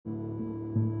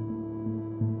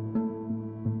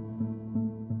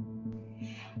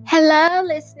Hello,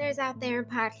 listeners out there in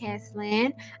podcast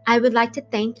land. I would like to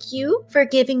thank you for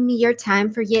giving me your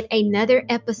time for yet another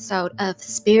episode of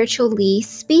Spiritually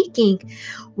Speaking.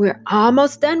 We're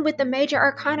almost done with the major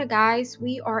arcana, guys.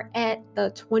 We are at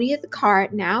the 20th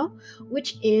card now,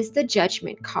 which is the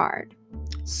Judgment card.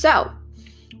 So,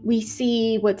 we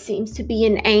see what seems to be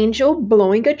an angel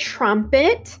blowing a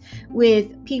trumpet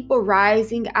with people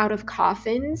rising out of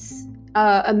coffins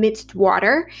amidst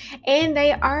water, and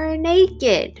they are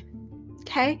naked.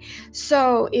 Okay,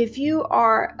 so if you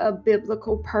are a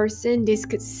biblical person, this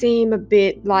could seem a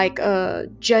bit like a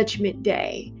judgment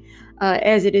day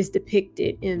as it is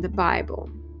depicted in the Bible.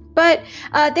 But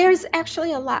there's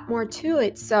actually a lot more to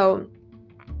it. So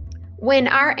when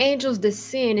our angels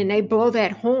descend and they blow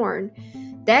that horn,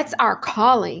 that's our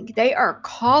calling. They are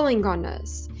calling on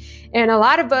us. And a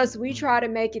lot of us, we try to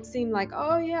make it seem like,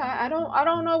 oh yeah, I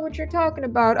don't know what you're talking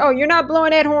about. Oh, you're not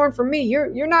blowing that horn for me.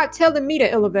 You're not telling me to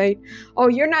elevate. Oh,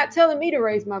 you're not telling me to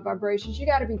raise my vibrations. You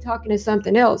got to be talking to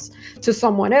something else, to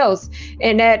someone else.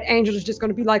 And that angel is just going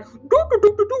to be like,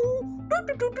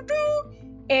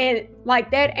 and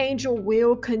like that angel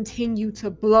will continue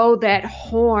to blow that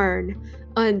horn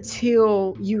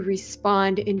until you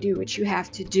respond and do what you have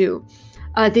to do.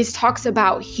 This talks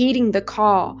about heeding the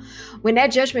call. When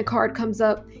that judgment card comes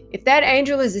up, if that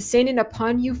angel is ascending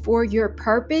upon you for your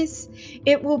purpose,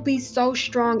 it will be so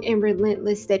strong and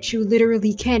relentless that you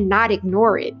literally cannot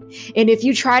ignore it. And if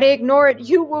you try to ignore it,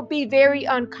 you will be very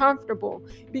uncomfortable,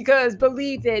 because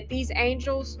believe that these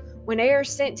angels, when they are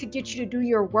sent to get you to do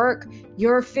your work,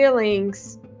 your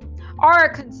feelings are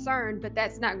a concern, but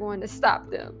that's not going to stop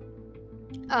them.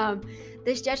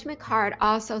 This judgment card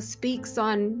also speaks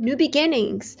on new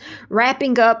beginnings,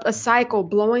 wrapping up a cycle,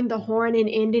 blowing the horn and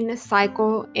ending the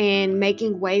cycle and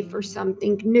making way for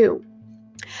something new.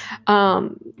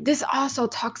 This also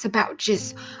talks about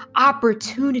just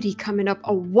opportunity coming up,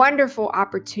 a wonderful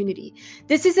opportunity.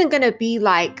 This isn't going to be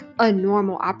like a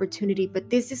normal opportunity, but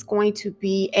this is going to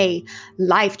be a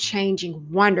life-changing,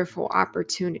 wonderful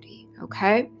opportunity.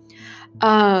 Okay.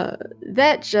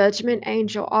 That judgment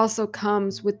angel also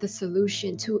comes with the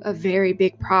solution to a very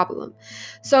big problem.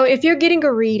 So if you're getting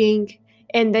a reading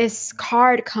and this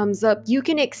card comes up, you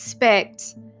can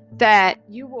expect that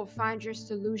you will find your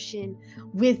solution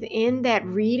within that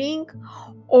reading,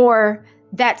 or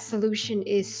that solution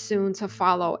is soon to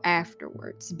follow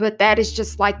afterwards. But that is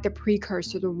just like the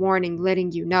precursor, the warning,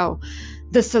 letting you know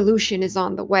the solution is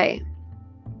on the way.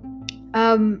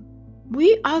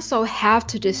 We also have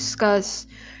to discuss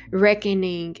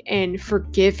reckoning and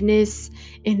forgiveness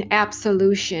and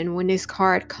absolution when this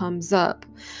card comes up.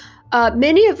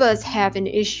 Many of us have an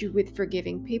issue with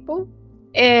forgiving people,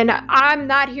 and I'm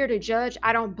not here to judge.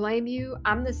 I don't blame you.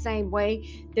 I'm the same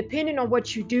way. Depending on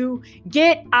what you do,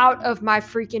 get out of my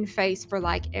freaking face for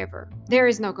like ever. There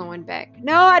is no going back.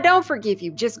 No, I don't forgive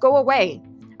you. Just go away.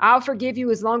 I'll forgive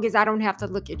you as long as I don't have to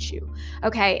look at you.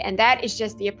 Okay, and that is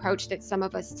just the approach that some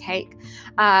of us take.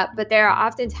 But there are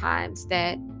often times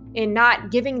that in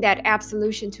not giving that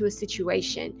absolution to a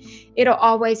situation, it'll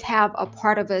always have a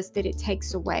part of us that it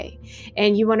takes away.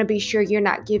 And you want to be sure you're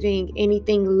not giving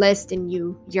anything less than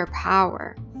you your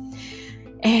power.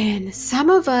 And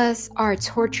some of us are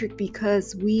tortured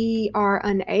because we are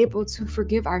unable to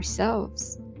forgive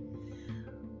ourselves.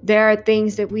 There are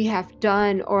things that we have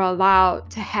done or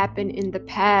allowed to happen in the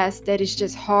past that is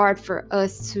just hard for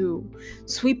us to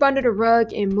sweep under the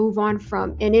rug and move on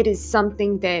from. And it is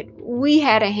something that we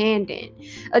had a hand in,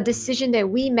 a decision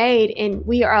that we made, and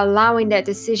we are allowing that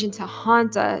decision to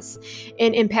haunt us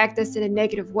and impact us in a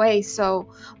negative way.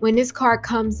 So when this card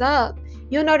comes up,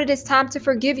 you'll know that it's time to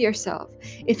forgive yourself.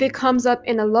 If it comes up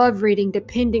in a love reading,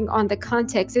 depending on the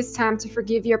context, it's time to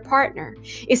forgive your partner.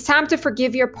 It's time to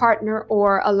forgive your partner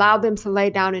or allow them to lay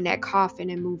down in that coffin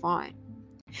and move on.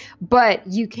 But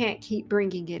you can't keep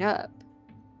bringing it up,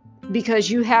 because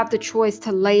you have the choice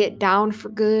to lay it down for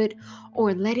good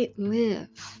or let it live.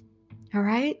 All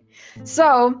right?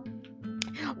 So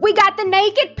we got the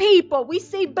naked people. We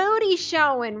see booty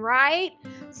showing, right?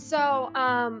 So,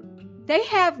 they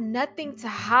have nothing to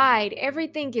hide.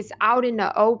 Everything is out in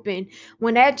the open.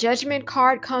 When that judgment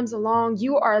card comes along,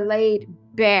 you are laid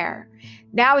bare.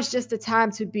 Now it's just the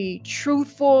time to be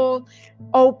truthful,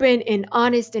 open, and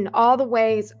honest in all the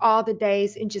ways, all the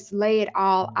days, and just lay it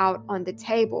all out on the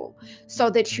table so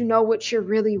that you know what you're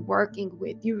really working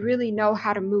with. You really know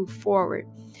how to move forward.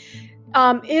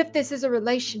 If this is a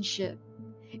relationship,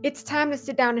 it's time to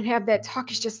sit down and have that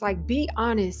talk. It's just like, be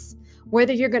honest.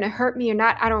 Whether you're going to hurt me or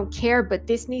not, I don't care, but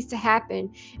this needs to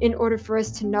happen in order for us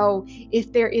to know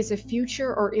if there is a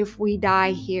future or if we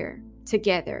die here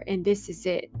together. And this is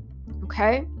it.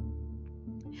 Okay?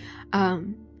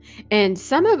 Um, and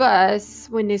some of us,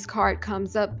 when this card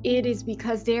comes up, it is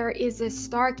because there is a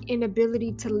stark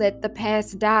inability to let the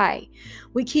past die.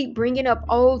 We keep bringing up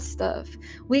old stuff.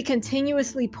 We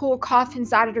continuously pull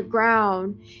coffins out of the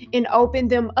ground and open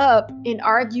them up and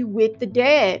argue with the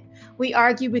dead. We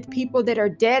argue with people that are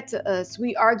dead to us.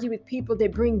 We argue with people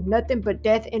that bring nothing but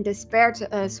death and despair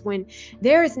to us when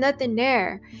there is nothing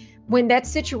there. When that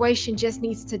situation just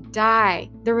needs to die,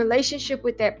 the relationship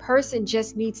with that person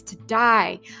just needs to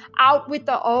die. Out with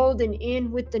the old and in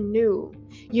with the new.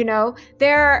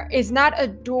 There is not a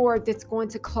door that's going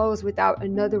to close without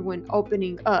another one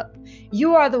opening up.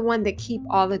 You are the one that keep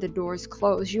all of the doors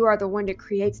closed. You are the one that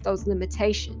creates those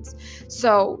limitations.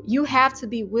 So you have to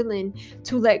be willing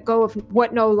to let go of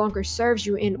what no longer serves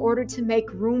you in order to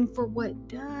make room for what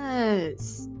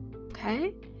does.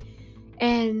 Okay?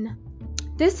 And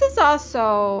this is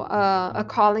also a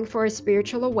calling for a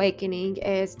spiritual awakening,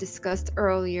 as discussed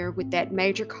earlier with that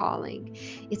major calling.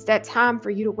 It's that time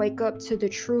for you to wake up to the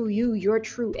true you, your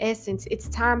true essence. It's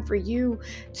time for you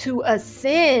to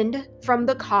ascend from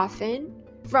the coffin,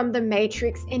 from the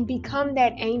matrix, and become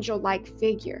that angel-like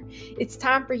figure. It's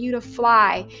time for you to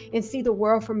fly and see the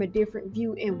world from a different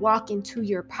view and walk into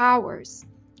your powers.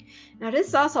 Now,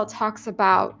 this also talks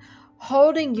about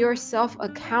holding yourself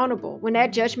accountable. When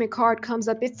that judgment card comes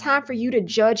up, it's time for you to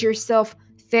judge yourself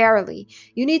fairly.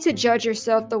 You need to judge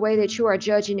yourself the way that you are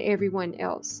judging everyone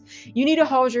else. You need to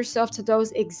hold yourself to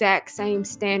those exact same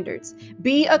standards.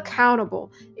 Be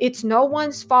accountable. It's no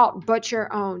one's fault but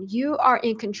your own. You are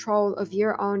in control of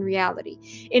your own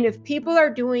reality. And if people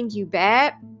are doing you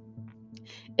bad,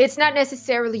 it's not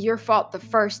necessarily your fault the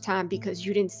first time because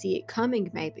you didn't see it coming,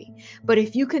 maybe. But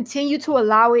if you continue to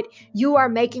allow it, you are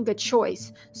making a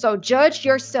choice. So judge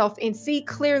yourself and see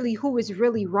clearly who is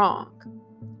really wrong.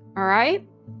 All right?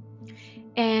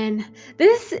 And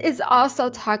this is also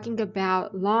talking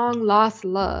about long lost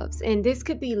loves. And this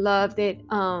could be love that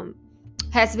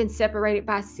has been separated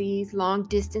by seas, long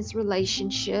distance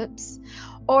relationships.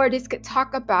 Or this could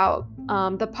talk about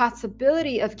the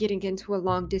possibility of getting into a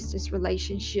long distance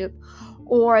relationship,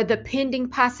 or the pending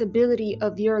possibility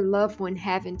of your loved one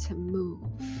having to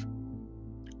move.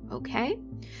 Okay?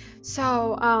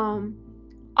 So,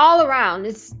 all around,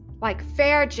 it's like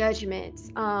fair judgments,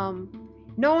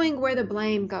 knowing where the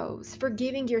blame goes,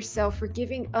 forgiving yourself,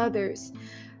 forgiving others,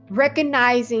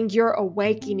 recognizing your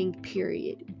awakening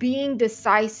period, being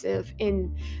decisive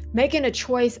in making a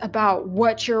choice about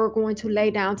what you're going to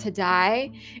lay down to die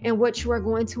and what you are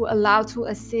going to allow to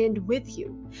ascend with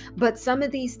you. But some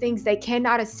of these things, they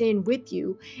cannot ascend with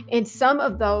you, and some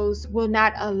of those will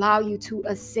not allow you to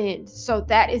ascend. So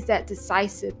that is that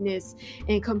decisiveness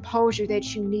and composure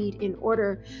that you need in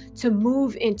order to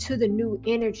move into the new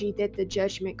energy that the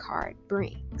judgment card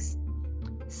brings.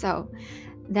 So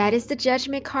that is the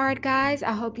judgment card, guys.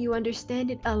 I hope you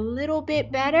understand it a little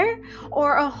bit better,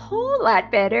 or a whole lot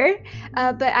better.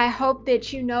 But I hope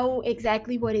that you know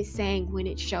exactly what it's saying when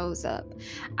it shows up.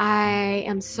 I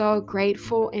am so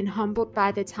grateful and humbled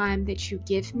by the time that you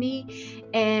give me,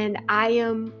 and I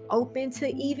am open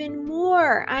to even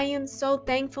more. I am so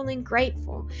thankful and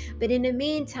grateful. But in the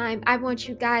meantime, I want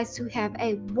you guys to have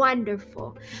a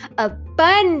wonderful,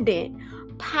 abundant,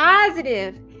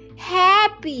 positive,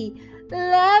 happy,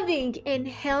 loving, and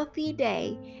healthy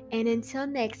day. And until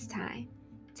next time,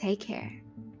 take care.